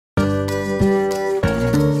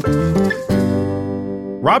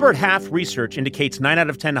Robert Half research indicates 9 out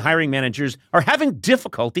of 10 hiring managers are having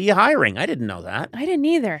difficulty hiring. I didn't know that. I didn't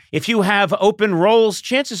either. If you have open roles,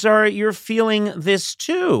 chances are you're feeling this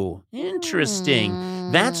too.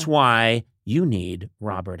 Interesting. That's why you need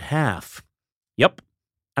Robert Half. Yep.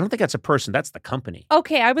 I don't think that's a person. That's the company.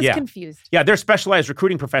 Okay, I was confused. Yeah, their specialized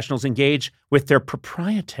recruiting professionals engage with their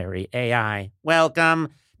proprietary AI. Welcome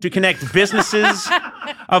to connect businesses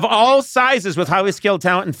of all sizes with highly skilled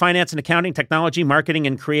talent in finance and accounting, technology, marketing,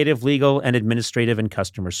 and creative, legal, and administrative and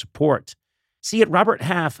customer support. See, at Robert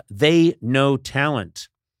Half, they know talent.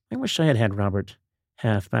 I wish I had Robert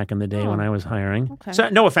Half back in the day when I was hiring. Okay. So,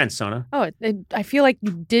 no offense, Sona. Oh, I feel like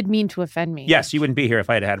you did mean to offend me. Yes, you wouldn't be here if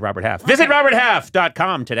I had Robert Half. Visit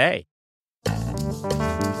roberthalf.com today.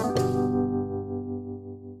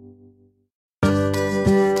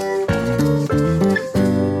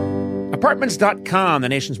 Apartments.com, the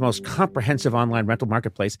nation's most comprehensive online rental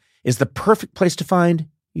marketplace, is the perfect place to find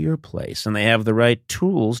your place. And they have the right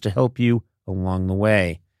tools to help you along the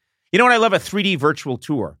way. You know what? I love a 3D virtual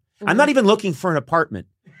tour. I'm not even looking for an apartment,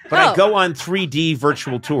 but I go on 3D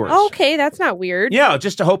virtual tours. Okay, that's not weird. Yeah,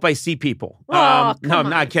 just to hope I see people. No, I'm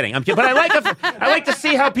not kidding. I'm kidding. But I like to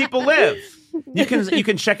see how people live. You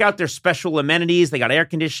can check out their special amenities. They got air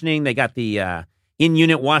conditioning. They got the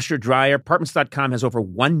in-unit washer dryer. Apartments.com has over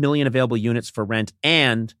 1 million available units for rent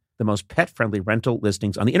and the most pet-friendly rental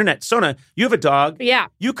listings on the internet. Sona, you have a dog. Yeah.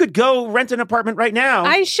 You could go rent an apartment right now.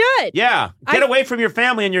 I should. Yeah. Get away from your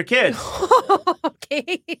family and your kids.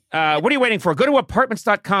 Okay. What are you waiting for? Go to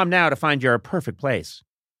apartments.com now to find your perfect place.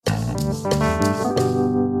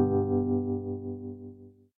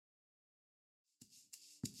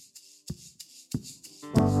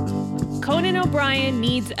 Conan O'Brien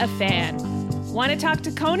needs a fan. Want to talk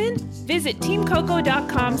to Conan? Visit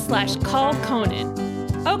teamcoco.com/callconan.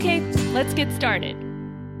 Okay, let's get started.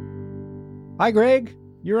 Hi, Greg.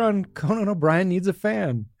 You're on Conan O'Brien Needs a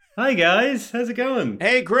Fan. Hi, guys. How's it going?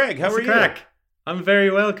 Hey, Greg. How are you? Crack? I'm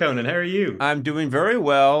very well, Conan. How are you? I'm doing very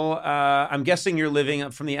well. I'm guessing you're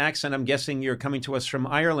living, from the accent, I'm guessing you're coming to us from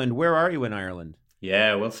Ireland. Where are you in Ireland?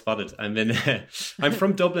 Yeah, well spotted. I'm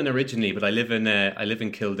from Dublin originally, but I live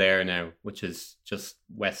in Kildare now, which is just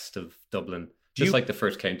west of Dublin, like the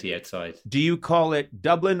first county outside. Do you call it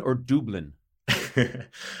Dublin or Dublin?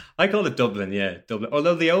 I call it Dublin, yeah, Dublin.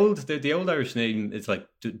 Although the old Irish name is like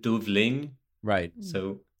Dubling, right?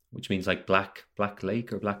 So, which means like black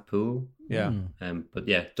lake or black pool. Yeah. But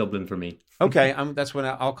yeah, Dublin for me. Okay, that's when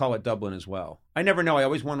I'll call it Dublin as well. I never know. I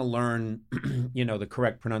always want to learn, the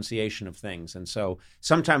correct pronunciation of things, and so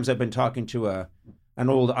sometimes I've been talking to an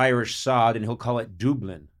old Irish sod, and he'll call it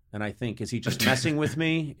Dublin, and I think, is he just messing with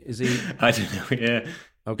me? Is he? I don't know. Yeah.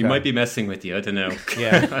 Okay. He might be messing with you. I don't know.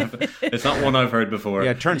 Yeah. It's not one I've heard before.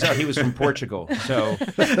 Yeah, it turns out he was from Portugal, so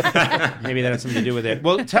maybe that has something to do with it.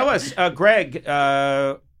 Well, tell us, Greg,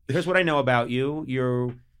 here's what I know about you.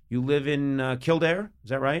 You live in Kildare,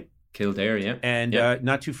 is that right? Kildare, yeah. And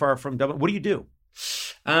not too far from Dublin. What do you do?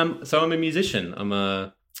 So I'm a musician. I'm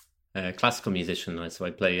a classical musician. So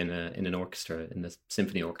I play in an orchestra, in the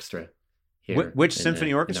symphony orchestra. Here Which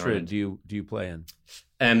symphony orchestra do you play in?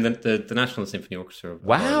 The National Symphony Orchestra.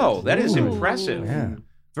 Wow, that is impressive. Yeah.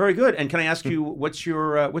 Very good. And can I ask you, what's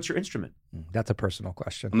your instrument? That's a personal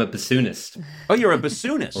question. I'm a bassoonist. Oh, you're a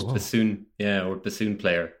bassoonist. Or bassoon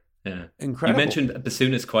player. Yeah. Incredible. You mentioned a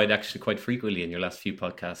bassoonist quite frequently in your last few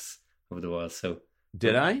podcasts over the while. So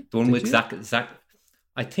did I? The one with Zach.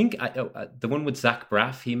 I think the one with Zach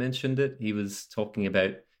Braff. He mentioned it. He was talking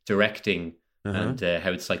about directing and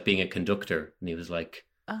how it's like being a conductor, and he was like.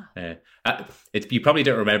 You probably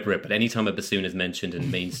don't remember it, but anytime a bassoon is mentioned in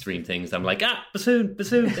mainstream things, I'm like, bassoon,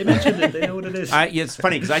 they mentioned it, they know what it is. It's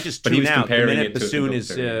funny because I just tune out the minute bassoon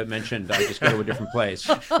is mentioned. I just go to a different place.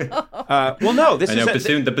 The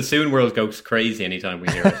bassoon world goes crazy anytime we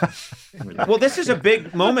hear it. Well, this is a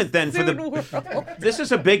big moment then for the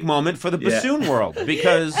bassoon world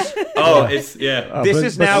because this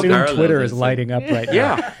is now Twitter is lighting up right now.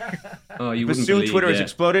 Yeah. Oh, you bassoon Twitter has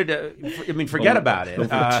exploded. Forget about it.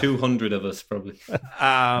 Over 200 of us probably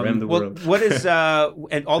around the world. What is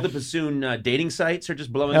and all the bassoon dating sites are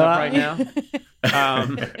just blowing up right now.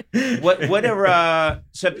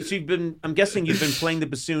 So you've been? I'm guessing you've been playing the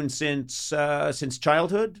bassoon since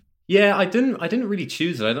childhood. Yeah, I didn't really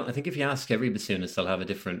choose it. I think if you ask every bassoonist, they'll have a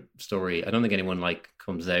different story. I don't think anyone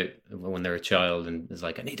comes out when they're a child and is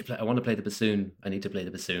like, I want to play the bassoon. I need to play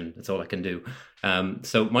the bassoon. That's all I can do.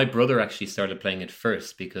 So my brother actually started playing it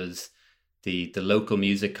first because the local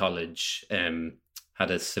music college had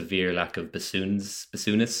a severe lack of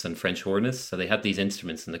bassoonists and French hornists. So they had these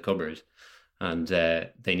instruments in the cupboard. and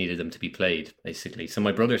they needed them to be played, basically. So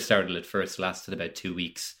my brother started it first, lasted about 2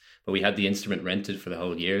 weeks, but we had the instrument rented for the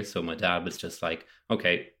whole year. So my dad was just like,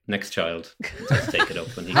 "Okay, next child, let's take it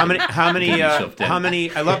up." And how many?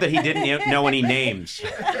 I love that he didn't know any names.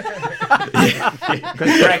 Because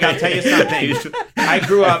Greg, I'll tell you something. I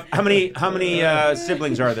grew up. How many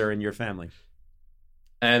siblings are there in your family?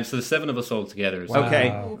 So there's 7 of us all together. So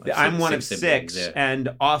okay, I'm one of siblings, 6, and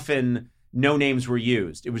often no names were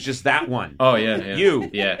used. It was just that one. Oh yeah. You.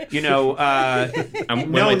 Yeah. No,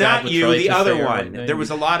 not you. The other one. There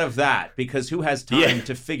was a lot of that because who has time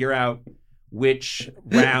to figure out which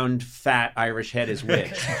round, fat Irish head is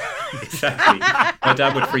which? Exactly. My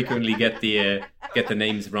dad would frequently get the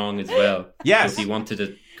names wrong as well. Yes. If he wanted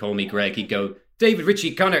to call me Greg, he'd go David,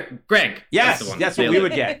 Richie, Connor, Greg. Yes, that's what we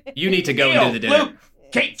would get. You need to go and do the dinner. Luke,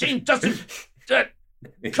 Kate, Jean, Justin,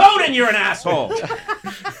 Conan, you're an asshole.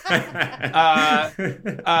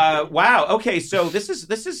 Wow. Okay, so this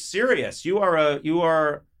is serious. You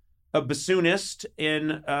are a bassoonist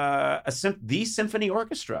in the symphony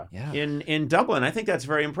orchestra in Dublin. I think that's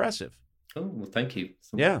very impressive. Oh, well, thank you.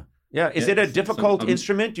 Yeah. Is it a difficult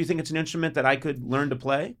instrument? Do you think it's an instrument that I could learn to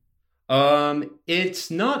play?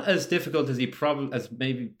 It's not as difficult as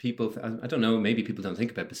maybe people. I don't know. Maybe people don't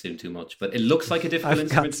think about bassoon too much, but it looks like a difficult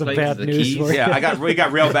instrument to play because of the keys. We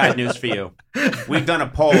got real bad news for you. We've done a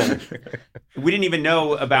poll. We didn't even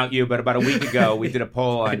know about you, but about a week ago we did a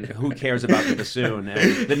poll on who cares about the bassoon,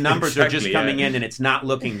 and the numbers are just coming in, and it's not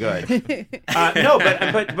looking good. No,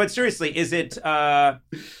 but seriously, is it? I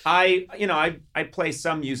play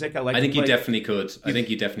some music. I think you definitely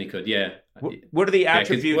could. Yeah. What are the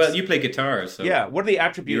attributes? Well, you play guitar, so what are the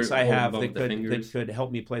attributes I have that could help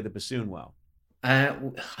me play the bassoon well?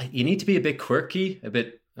 You need to be a bit quirky, a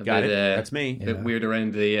bit. That's me. A bit weird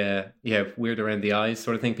around the eyes,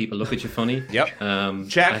 sort of thing. People look at you funny. Yep.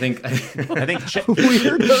 Check. I think check.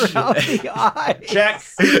 Weird around the eyes.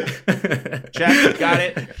 Check. Got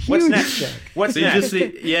it. What's next? What's next?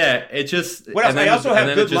 What else? I also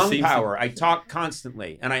have good lung power. I talk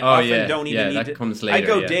constantly, and I often don't even need to. Comes later, I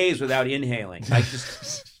go days without inhaling. I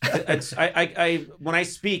just. When I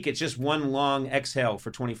speak, it's just one long exhale for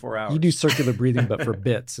 24 hours. You do circular breathing, but for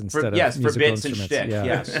bits instead of musical for bits instruments. and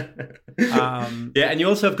shtick. Yes. And you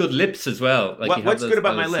also have good lips as well. Like what's good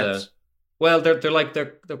about my lips? Well, they're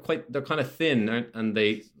kind of thin, and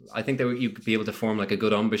I think you could be able to form like a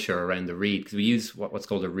good embouchure around the reed because we use what's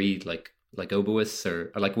called a reed, like oboists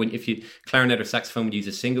or like if you clarinet or saxophone would use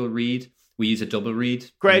a single reed. We use a double reed.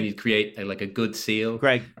 Greg, you create a good seal.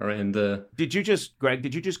 Greg, around the. Did you just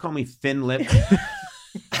call me thin lipped?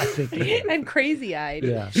 I think I'm crazy eyed.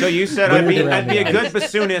 Yeah. So you said I'd be a good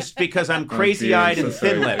bassoonist because I'm crazy eyed and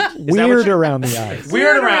thin lipped. Weird around the eyes.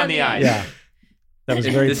 Weird around the eyes. Yeah. That was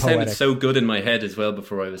very This poetic. sounded so good in my head as well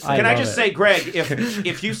before I was saying. Can I just say, Greg,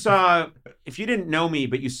 if you didn't know me,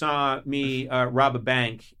 but you saw me rob a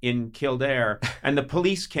bank in Kildare, and the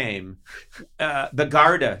police came, the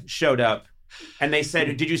Garda showed up, and they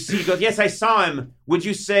said, "Did you see?" He goes, "Yes, I saw him." Would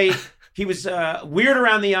you say he was weird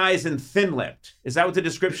around the eyes and thin-lipped? Is that what the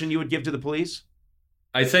description you would give to the police?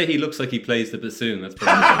 I'd say he looks like he plays the bassoon. That's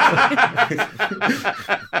probably.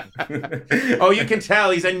 Oh, you can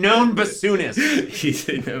tell he's a known bassoonist.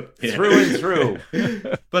 Through and through.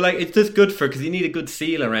 But it's just good because you need a good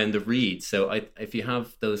seal around the reed. So if you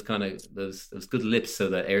have those kind of those good lips, so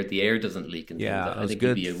that the air doesn't leak, and I think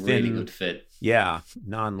it'd be a really good fit. Yeah,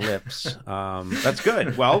 non-lips. That's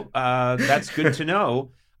good. Well, that's good to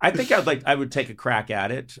know. I think I would take a crack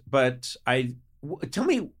at it, but tell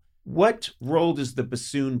me. What role does the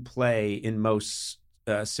bassoon play in most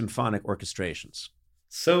symphonic orchestrations?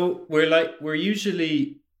 So we're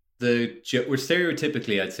usually we're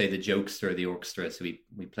stereotypically, I'd say, the jokester of the orchestra. So we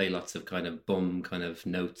play lots of kind of bum kind of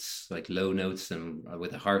notes, like low notes, and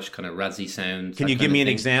with a harsh kind of razzy sound. Can you give me an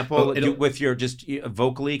example with your just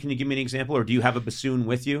vocally? Can you give me an example, or do you have a bassoon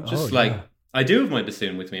with you? I do have my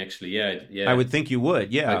bassoon with me, actually. Yeah. I would think you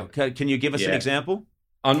would. Yeah. Can you give us an example?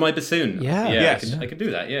 On my bassoon? Yeah. Yes. I can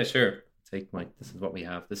do that. Yeah, sure. This is what we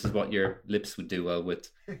have. This is what your lips would do well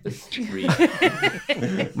with this reed.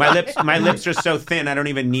 My lips are so thin, I don't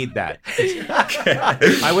even need that.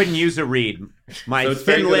 I wouldn't use a reed. My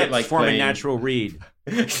thin lips form a natural reed.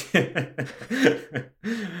 Okay.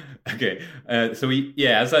 So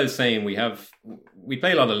as I was saying, we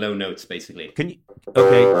play a lot of low notes, basically. Can you?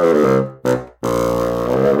 Okay.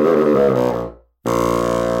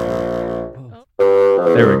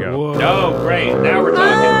 There we go. Whoa. Oh, great. Now we're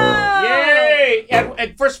talking. Yay!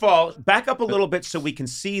 And first of all, back up a little bit so we can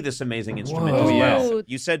see this amazing instrument as well. Whoa.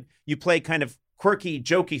 You said you play kind of quirky,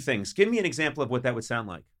 jokey things. Give me an example of what that would sound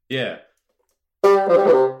like. Yeah.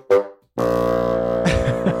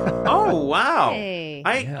 Oh, wow. Hey.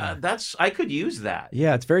 I could use that.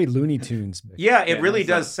 Yeah, it's very Looney Tunes. Yeah, it really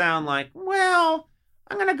does sound like, well,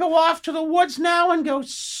 I'm going to go off to the woods now and go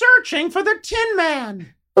searching for the Tin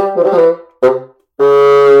Man.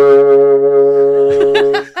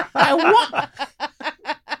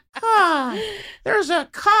 There's a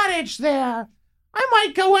cottage there. I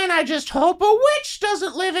might go in. I just hope a witch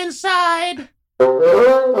doesn't live inside.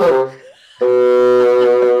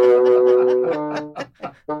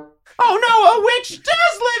 Oh no, a witch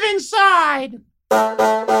does live inside.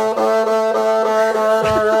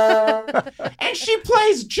 And she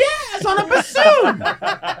plays jazz on a bassoon.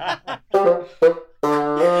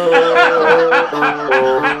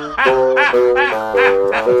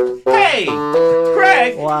 Hey,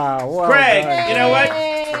 Craig. Wow. Craig, done. you know what?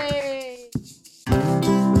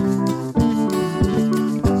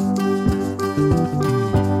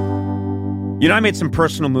 You know, I made some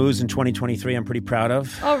personal moves in 2023 I'm pretty proud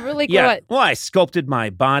of. Oh, really? Yeah. What? Well, I sculpted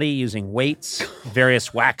my body using weights,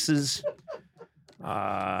 various waxes.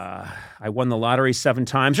 I won the lottery 7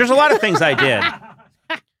 times. There's a lot of things I did.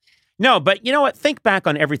 No, but you know what? Think back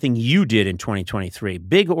on everything you did in 2023.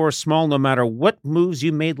 Big or small, no matter what moves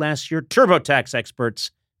you made last year, TurboTax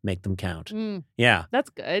experts make them count. Yeah. That's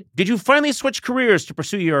good. Did you finally switch careers to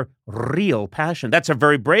pursue your real passion? That's a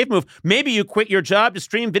very brave move. Maybe you quit your job to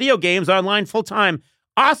stream video games online full-time.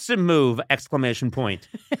 Awesome move! !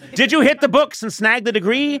 Did you hit the books and snag the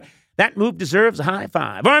degree? That move deserves a high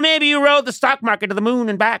five. Or maybe you rode the stock market to the moon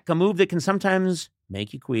and back, a move that can sometimes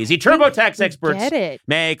make you queasy. TurboTax experts Get it.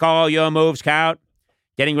 make all your moves count.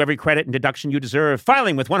 Getting you every credit and deduction you deserve.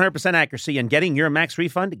 Filing with 100% accuracy and getting your max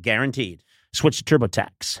refund guaranteed. Switch to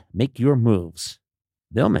TurboTax. Make your moves.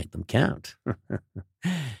 They'll make them count.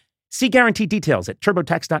 See guarantee details at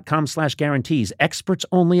turbotax.com/guarantees. Experts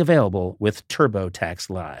only available with TurboTax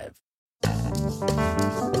Live.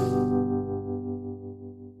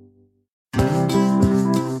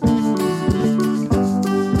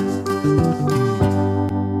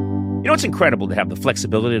 You know, it's incredible to have the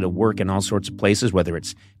flexibility to work in all sorts of places, whether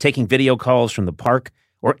it's taking video calls from the park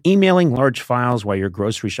or emailing large files while you're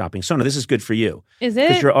grocery shopping. Sona, this is good for you. Is it?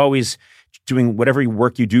 Because you're always doing whatever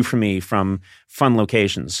work you do for me from fun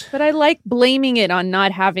locations. But I like blaming it on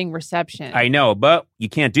not having reception. I know, but you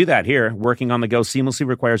can't do that here. Working on the go seamlessly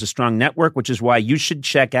requires a strong network, which is why you should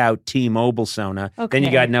check out T-Mobile, Sona. Okay. Then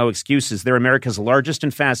you got no excuses. They're America's largest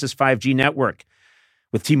and fastest 5G network.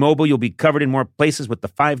 With T-Mobile, you'll be covered in more places with the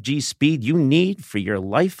 5G speed you need for your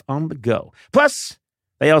life on the go. Plus,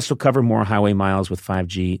 they also cover more highway miles with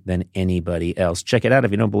 5G than anybody else. Check it out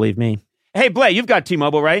if you don't believe me. Hey, Blay, you've got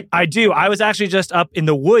T-Mobile, right? I do. I was actually just up in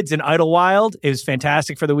the woods in Idlewild. It was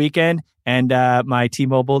fantastic for the weekend, and my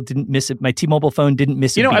T-Mobile didn't miss it. My T-Mobile phone didn't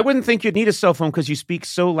miss it. You know, I wouldn't think you'd need a cell phone because you speak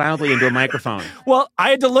so loudly into a microphone. Well,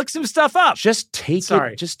 I had to look some stuff up. Just take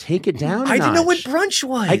it down. I didn't know when brunch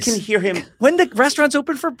was. I can hear him when the restaurant's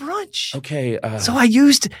open for brunch. Okay. So I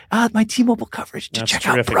used my T-Mobile coverage to check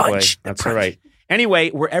out brunch. That's all right. Anyway,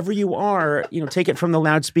 wherever you are, take it from the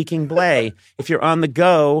loud-speaking Blay. If you're on the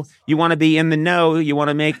go, you want to be in the know, you want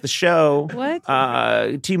to make the show. What?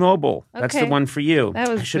 T-Mobile. That's the one for you. That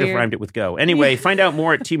was I should have rhymed it with go. Anyway, find out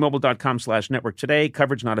more at T-Mobile.com/network today.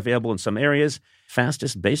 Coverage not available in some areas.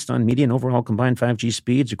 Fastest based on median overall combined 5G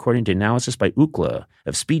speeds, according to analysis by Ookla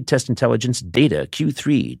of Speed Test Intelligence data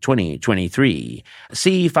Q3 2023.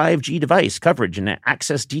 See 5G device coverage and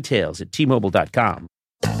access details at T-Mobile.com.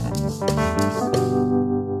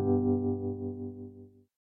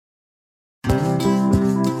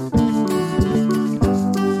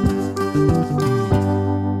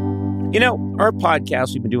 You know, our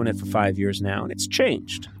podcast, we've been doing it for 5 years now, and it's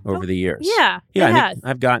changed over the years. Yeah, it has.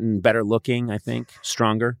 I've gotten better looking, I think,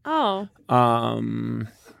 stronger. Oh.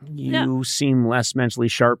 You seem less mentally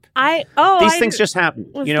sharp. These things just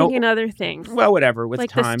happen. Was thinking other things. Well, whatever, with like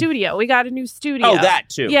time. Like the studio. We got a new studio. Oh, that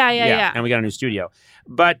too. Yeah. And we got a new studio.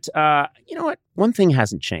 But you know what? One thing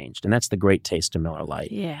hasn't changed, and that's the great taste of Miller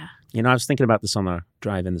Lite. Yeah. I was thinking about this on the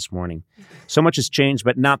drive-in this morning. So much has changed,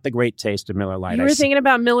 but not the great taste of Miller Lite. You were thinking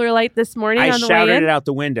about Miller Lite this morning on the way in? I shouted it out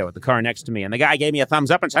the window at the car next to me, and the guy gave me a thumbs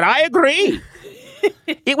up and said, I agree.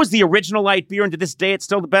 It was the original light beer, and to this day, it's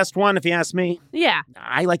still the best one, if you ask me. Yeah.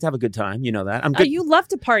 I like to have a good time. You know that. I'm good. You love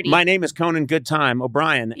to party. My name is Conan Good Time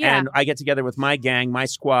O'Brien, and I get together with my gang, my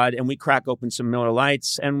squad, and we crack open some Miller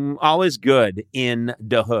Lights, and all is good in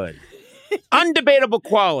the hood. Undebatable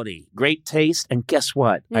quality, great taste, and guess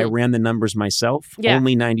what? I ran the numbers myself. Yeah.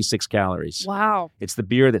 Only 96 calories. Wow. It's the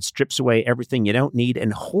beer that strips away everything you don't need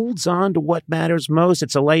and holds on to what matters most.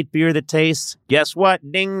 It's a light beer that tastes, guess what?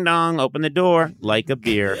 Ding dong, open the door, like a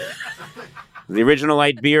beer. The original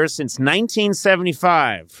light beer since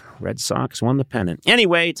 1975. Red Sox won the pennant.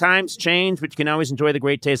 Anyway, times change, but you can always enjoy the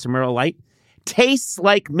great taste of Miller Lite. Tastes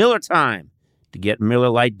like Miller time. To get Miller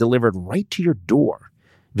Lite delivered right to your door,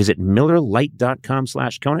 visit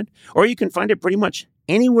MillerLite.com/Conan, or you can find it pretty much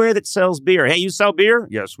anywhere that sells beer. Hey, you sell beer?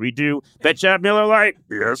 Yes, we do. Bet you have Miller Lite?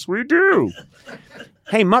 Yes, we do.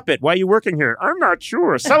 Hey, Muppet, why are you working here? I'm not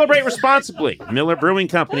sure. Celebrate responsibly. Miller Brewing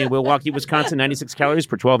Company, Milwaukee, Wisconsin, 96 calories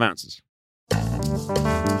per 12 ounces.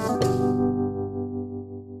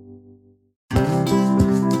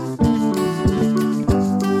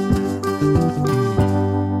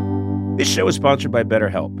 This show is sponsored by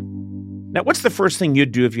BetterHelp. Now, what's the first thing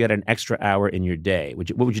you'd do if you had an extra hour in your day?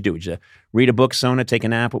 What would you do? Would you read a book, Sona, take a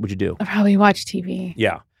nap? What would you do? I'd probably watch TV.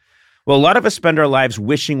 Yeah. Well, a lot of us spend our lives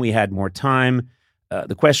wishing we had more time.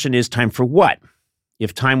 The question is, time for what?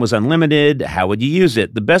 If time was unlimited, how would you use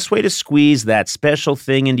it? The best way to squeeze that special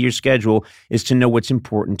thing into your schedule is to know what's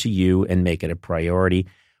important to you and make it a priority.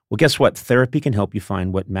 Well, guess what? Therapy can help you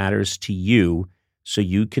find what matters to you so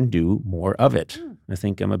you can do more of it. I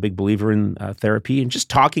think I'm a big believer in therapy and just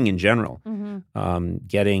talking in general,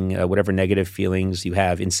 getting whatever negative feelings you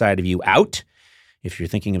have inside of you out. If you're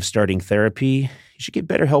thinking of starting therapy, you should give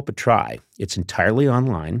BetterHelp a try. It's entirely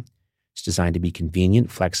online. It's designed to be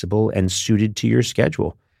convenient, flexible, and suited to your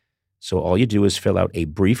schedule. So all you do is fill out a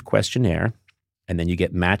brief questionnaire, and then you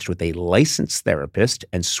get matched with a licensed therapist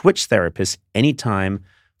and switch therapists anytime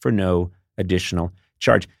for no additional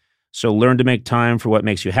charge. So learn to make time for what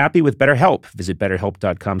makes you happy with BetterHelp. Visit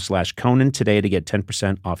BetterHelp.com/Conan today to get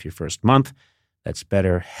 10% off your first month. That's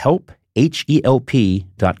BetterHelp,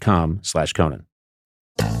 HELP.com/Conan.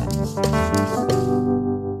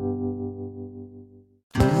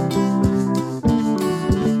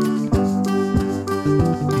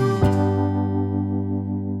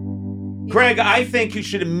 Greg, I think you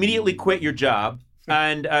should immediately quit your job.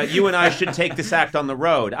 And you and I should take this act on the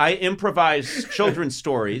road. I improvise children's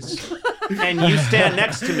stories, and you stand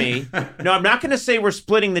next to me. No, I'm not going to say we're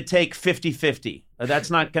splitting the take 50-50. That's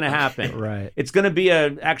not going to happen. Right. It's going to be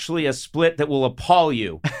actually a split that will appall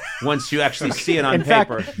you once you actually see it on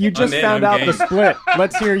paper. In fact, you just found out the split.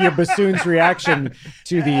 Let's hear your bassoon's reaction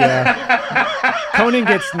to the... Conan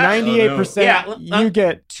gets 98%. Yeah, you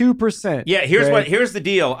get 2%. Yeah, here's the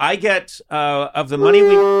deal. I get of the money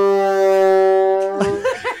we...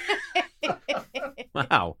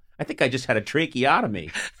 Wow, I think I just had a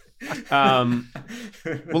tracheotomy. Well,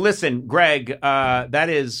 listen, Greg, that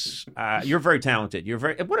is, you're very talented.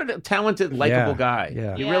 What a talented, likable guy.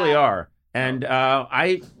 Yeah. You really are. And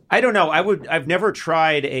I don't know. I've never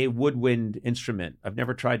tried a woodwind instrument. I've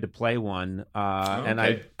never tried to play one.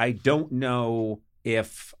 And I don't know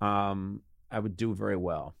if I would do very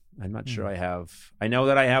well. I'm not sure I have. I know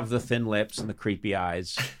that I have the thin lips and the creepy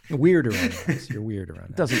eyes. Weird around the eyes. You're weird around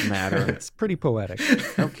the eyes. Doesn't matter. It's pretty poetic.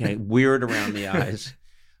 Okay, weird around the eyes.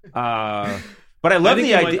 But I love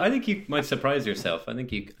the idea. I think you might surprise yourself. I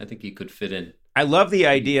think you could fit in. I love the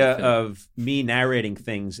idea of me narrating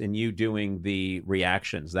things and you doing the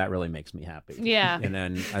reactions. That really makes me happy. Yeah. And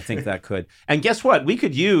then I think that could. And guess what? We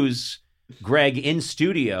could use Greg in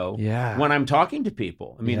studio when I'm talking to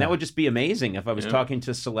people. I mean, that would just be amazing if I was talking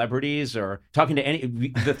to celebrities or talking to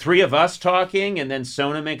the three of us talking, and then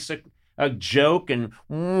Sona makes a joke and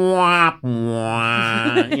wah,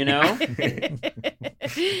 wah, you know?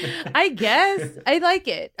 I guess. I like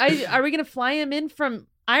it. Are we going to fly him in from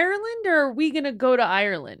Ireland, or are we going to go to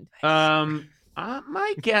Ireland?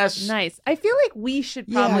 My guess. Nice. I feel like we should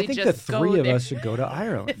probably just go I think the three of there. us should go to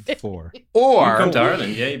Ireland for. Or come to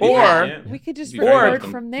Ireland, we could just record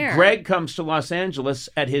from there. Greg comes to Los Angeles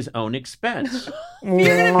at his own expense.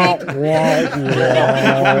 You're gonna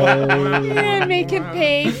make him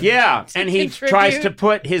pay. Yeah, and he contribute. tries to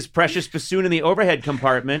put his precious bassoon in the overhead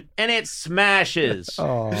compartment, and it smashes.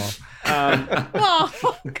 Oh. God.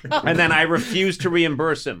 And then I refuse to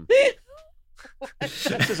reimburse him.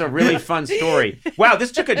 This is a really fun story. Wow,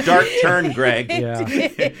 this took a dark turn, Greg. Yeah.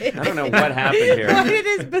 I don't know what happened here. Why did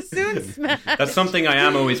his bassoon smash? That's something I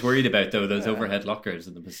am always worried about, though. Those overhead lockers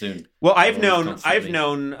in the bassoon. Well, I've known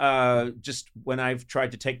just when I've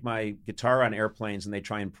tried to take my guitar on airplanes and they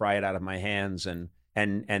try and pry it out of my hands and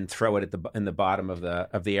throw it in the bottom of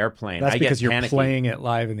the airplane. That's because get you're panicky. playing it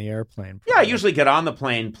live in the airplane. Yeah, I usually get on the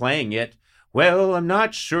plane playing it. Well, I'm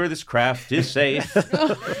not sure this craft is safe.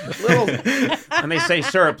 And they say,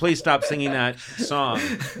 sir, please stop singing that song.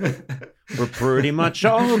 We're pretty much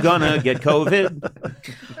all gonna get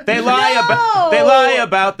COVID. They lie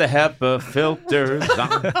about the HEPA filters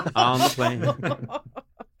on the plane.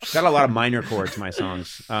 Got a lot of minor chords, my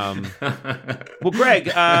songs. Well, Greg,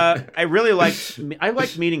 I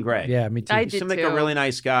liked meeting Greg. Yeah, me too. I You did seem like too. a really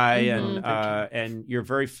nice guy, and you're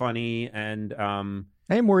very funny, and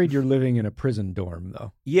I am worried you're living in a prison dorm,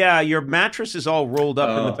 though. yeah, your mattress is all rolled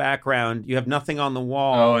up in the background. You have nothing on the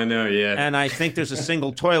wall. Oh, I know, yeah. And I think there's a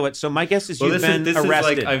single toilet. So my guess is you've this been is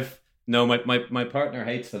arrested. like my partner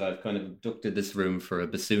hates that I've kind of abducted this room for a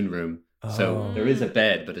bassoon room. So there is a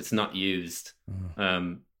bed, but it's not used.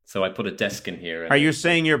 So I put a desk in here. Are you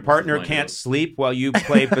saying your partner can't sleep while you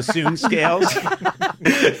play bassoon scales?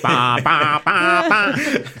 Ba, ba, ba,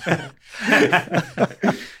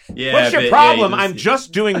 ba. Yeah, What's your but, problem? yeah, I'm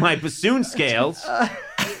just doing my bassoon scales.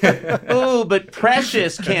 Oh, but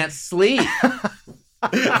Precious can't sleep.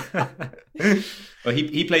 Well,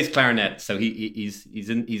 he plays clarinet, so he's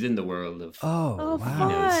in the world of. Oh, wow.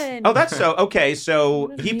 fun. Oh, that's so okay. So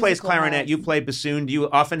What a he plays musical clarinet, house. you play bassoon. Do you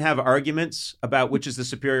often have arguments about which is the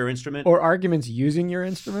superior instrument? Or arguments using your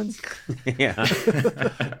instruments? Yeah.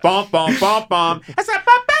 Bom bom bom bom. That's a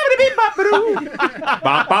bop bop beep bop ba-doo.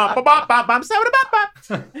 Bom bom bom bom bom bom so bop bop.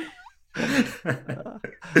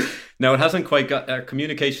 No, it hasn't quite got. Our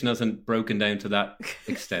communication hasn't broken down to that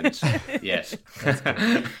extent yet.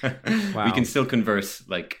 Wow. We can still converse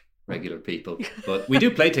like regular people, but we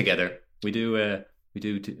do play together. We do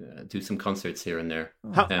do some concerts here and there.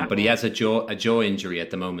 But he has a jaw injury at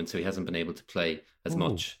the moment, so he hasn't been able to play as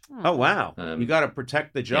much. Oh wow! You got to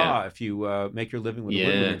protect the jaw yeah. if you make your living with a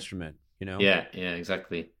woodwind instrument. You know. Yeah,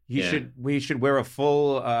 exactly. We should wear a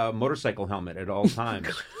full motorcycle helmet at all times.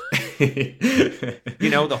 You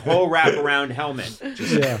know, the whole wraparound helmet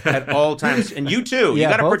at all times. And you too. Yeah,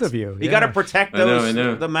 you gotta both of you. You got to protect those I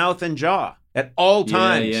know. the mouth and jaw at all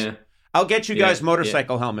times. Yeah. I'll get you guys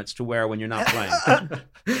motorcycle helmets to wear when you're not playing.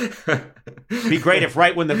 Be great if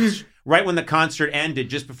right when the concert ended,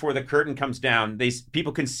 just before the curtain comes down,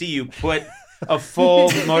 people can see you put a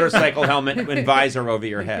full motorcycle helmet and visor over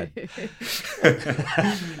your head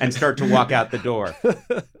and start to walk out the door.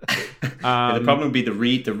 The problem would be the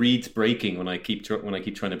reeds breaking when I keep trying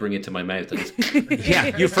to bring it to my mouth.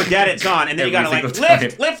 Yeah, you forget it's on, and then you Every gotta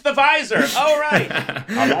single lift the visor. All right.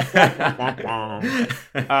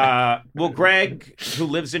 Well, Greg, who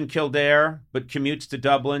lives in Kildare but commutes to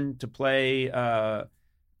Dublin to play at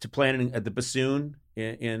the bassoon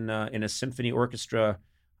in a symphony orchestra.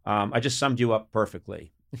 I just summed you up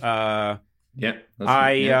perfectly. Very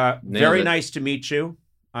nice to meet you.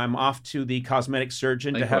 I'm off to the cosmetic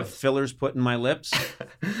surgeon to have fillers put in my lips,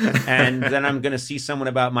 and then I'm going to see someone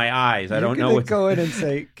about my eyes. I don't know what. Go in and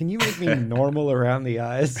say, "Can you make me normal around the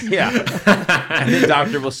eyes?" Yeah, and the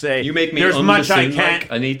doctor will say, "You make me there's much I can't.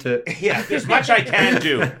 I need to. Yeah, there's much I can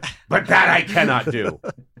do, but that I cannot do."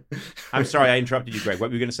 I'm sorry, I interrupted you, Greg.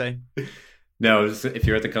 What were you going to say? No, if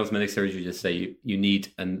you're at the cosmetic surgery, you just say you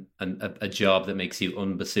need a job that makes you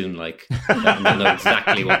unbassoon-like. And they'll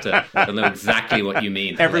know exactly what you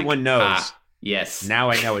mean. Everyone knows. Yes.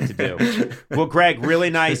 Now I know what to do. Well, Greg,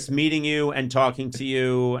 really nice meeting you and talking to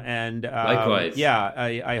you. And likewise. Yeah,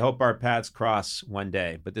 I hope our paths cross one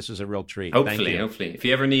day. But this was a real treat. Hopefully. Thank you. If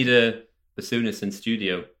you ever need a bassoonist in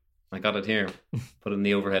studio, I got it here. Put it in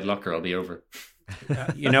the overhead locker. I'll be over.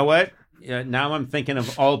 You know what? Now I'm thinking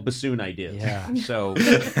of all bassoon ideas. Yeah. So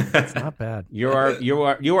it's not bad. You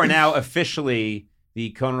are now officially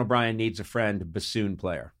the Conan O'Brien Needs a Friend bassoon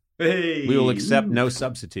player. Hey. We will accept no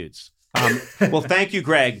substitutes. Well, thank you,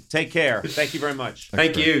 Greg. Take care. Thank you very much.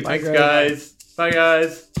 Thank you. Bye, Thanks, Greg. guys. Bye,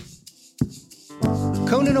 guys.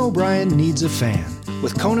 Conan O'Brien Needs a Fan,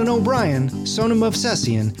 with Conan O'Brien, Sonam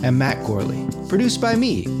Movsesian, and Matt Gorley. Produced by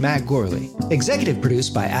me, Matt Gorley. Executive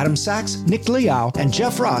produced by Adam Sachs, Nick Liao, and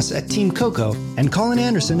Jeff Ross at Team Coco, and Colin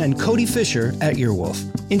Anderson and Cody Fisher at Earwolf.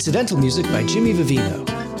 Incidental music by Jimmy Vivino.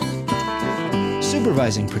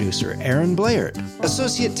 Supervising producer, Aaron Blaird.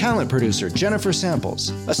 Associate talent producer, Jennifer Samples.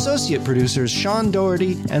 Associate producers, Sean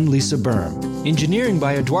Doherty and Lisa Berm. Engineering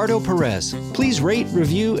by Eduardo Perez. Please rate,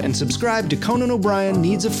 review, and subscribe to Conan O'Brien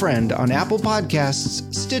Needs a Friend on Apple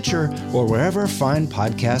Podcasts, Stitcher, or wherever fine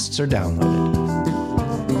podcasts are downloaded.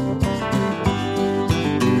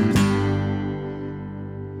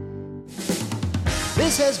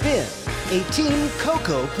 This has been a Team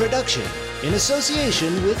Coco production in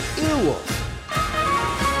association with Earwolf.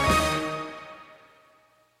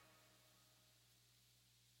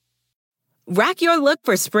 Rack your look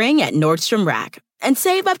for spring at Nordstrom Rack and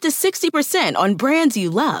save up to 60% on brands you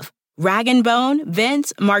love. Rag & Bone,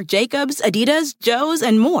 Vince, Marc Jacobs, Adidas, Joe's,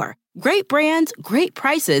 and more. Great brands, great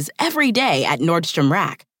prices every day at Nordstrom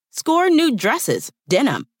Rack. Score new dresses,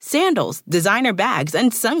 denim, sandals, designer bags,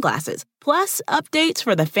 and sunglasses, plus updates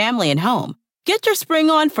for the family and home. Get your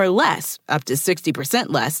spring on for less, up to 60%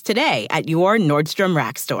 less, today at your Nordstrom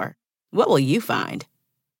Rack store. What will you find?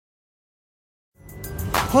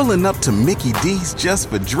 Pulling up to Mickey D's just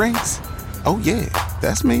for drinks? Oh yeah,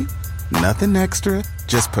 that's me. Nothing extra,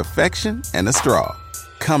 just perfection and a straw.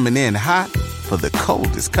 Coming in hot for the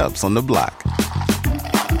coldest cups on the block.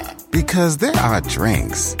 Because there are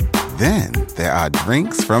drinks. Then there are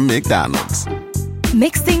drinks from McDonald's.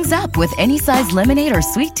 Mix things up with any size lemonade or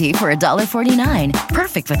sweet tea for $1.49.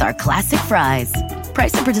 Perfect with our classic fries.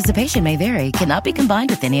 Price and participation may vary. Cannot be combined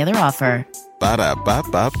with any other offer.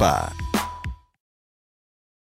 Ba-da-ba-ba-ba.